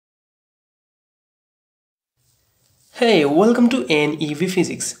Hey, welcome to NEB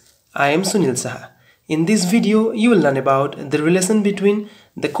Physics. I am Sunil Saha. In this video, you will learn about the relation between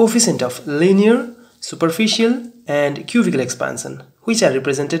the coefficient of linear, superficial and cubical expansion, which are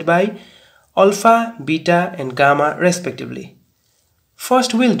represented by alpha, beta and gamma respectively.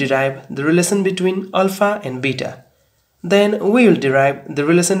 First, we will derive the relation between alpha and beta. Then, we will derive the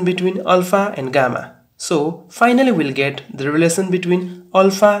relation between alpha and gamma. So, finally, we will get the relation between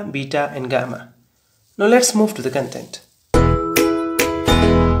alpha, beta and gamma. Now let's move to the content.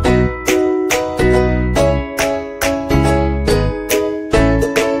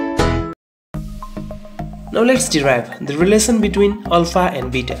 Now let's derive the relation between alpha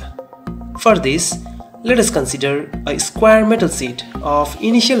and beta. For this, let us consider a square metal sheet of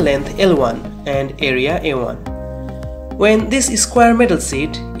initial length L1 and area A1. When this square metal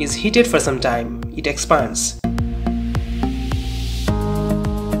sheet is heated for some time, it expands.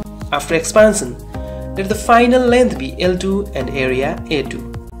 After expansion, let the final length be L2 and area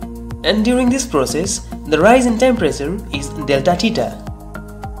A2. And during this process, the rise in temperature is delta theta.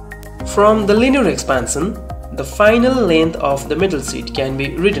 From the linear expansion, the final length of the metal sheet can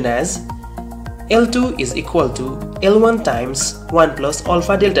be written as L2 is equal to L1 times 1 plus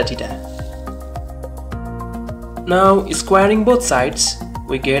alpha delta theta. Now, squaring both sides,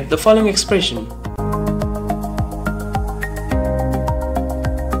 we get the following expression.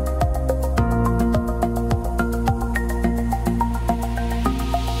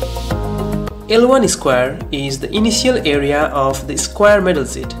 L1 square is the initial area of the square metal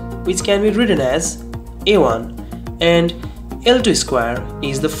sheet, which can be written as A1, and L2 square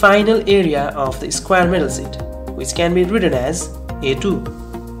is the final area of the square metal sheet, which can be written as A2.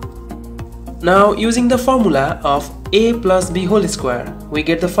 Now, using the formula of A plus B whole square, we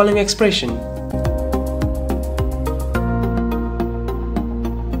get the following expression.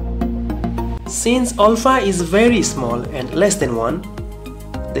 Since alpha is very small and less than 1,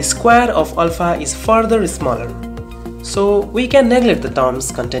 the square of alpha is further smaller, so we can neglect the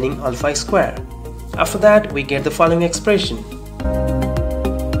terms containing alpha square. After that, we get the following expression.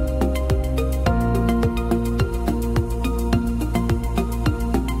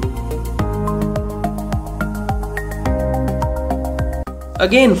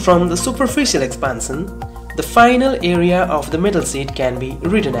 Again, from the superficial expansion, the final area of the metal sheet can be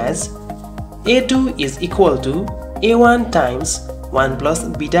written as A2 is equal to A1 times 1 plus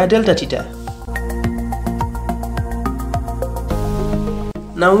beta delta theta.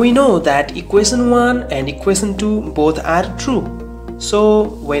 Now we know that equation 1 and equation 2 both are true. So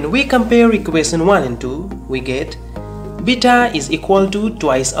when we compare equation 1 and 2, we get beta is equal to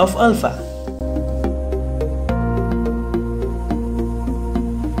twice of alpha.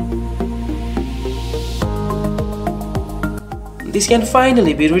 This can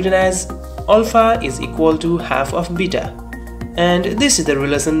finally be written as alpha is equal to half of beta. And this is the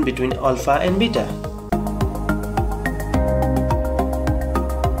relation between alpha and beta.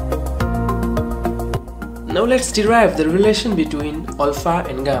 Now let's derive the relation between alpha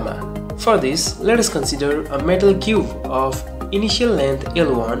and gamma. For this, let us consider a metal cube of initial length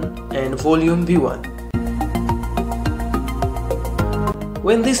L1 and volume V1.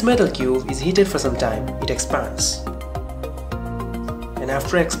 When this metal cube is heated for some time, it expands. And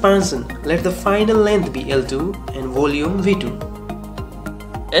after expansion, let the final length be L2 and volume V2.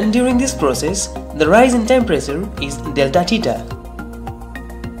 And during this process, the rise in temperature is delta theta.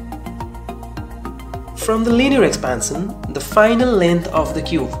 From the linear expansion, the final length of the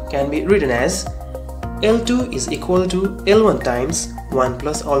cube can be written as L2 is equal to L1 times 1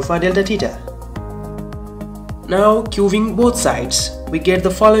 plus alpha delta theta. Now, cubing both sides, we get the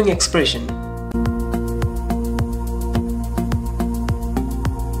following expression.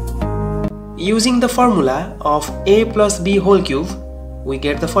 Using the formula of A plus B whole cube, we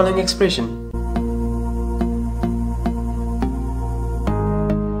get the following expression.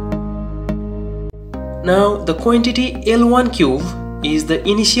 Now, the quantity L1 cube is the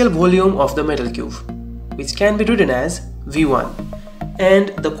initial volume of the metal cube, which can be written as V1, and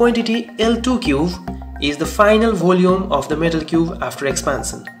the quantity L2 cube is the final volume of the metal cube after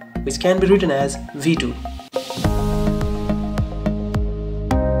expansion, which can be written as V2.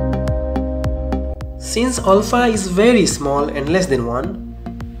 Since alpha is very small and less than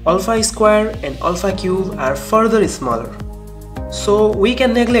 1, alpha square and alpha cube are further smaller. So we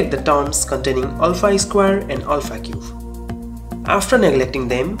can neglect the terms containing alpha square and alpha cube. After neglecting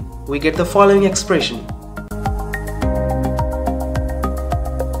them, we get the following expression.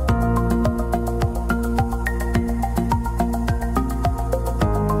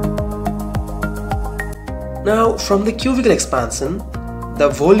 Now, from the cubical expansion, the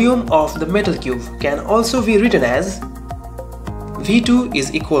volume of the metal cube can also be written as V2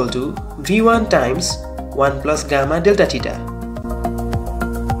 is equal to V1 times 1 plus gamma delta theta.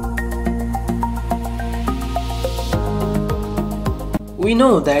 We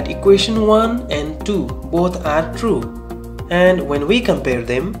know that equation 1 and 2 both are true, and when we compare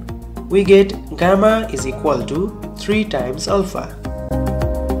them, we get gamma is equal to 3 times alpha.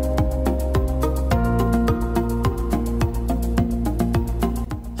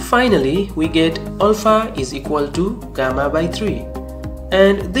 Finally, we get alpha is equal to gamma by 3,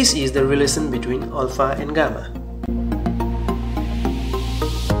 and this is the relation between alpha and gamma.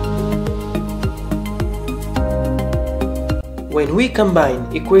 When we combine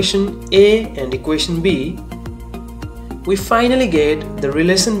equation A and equation B, we finally get the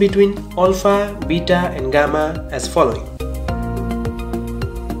relation between alpha, beta and gamma as following.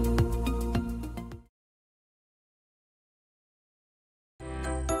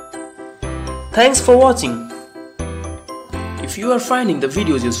 Thanks for watching. If you are finding the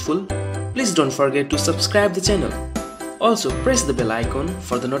videos useful, please don't forget to subscribe the channel. Also press the bell icon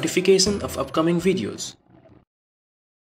for the notification of upcoming videos.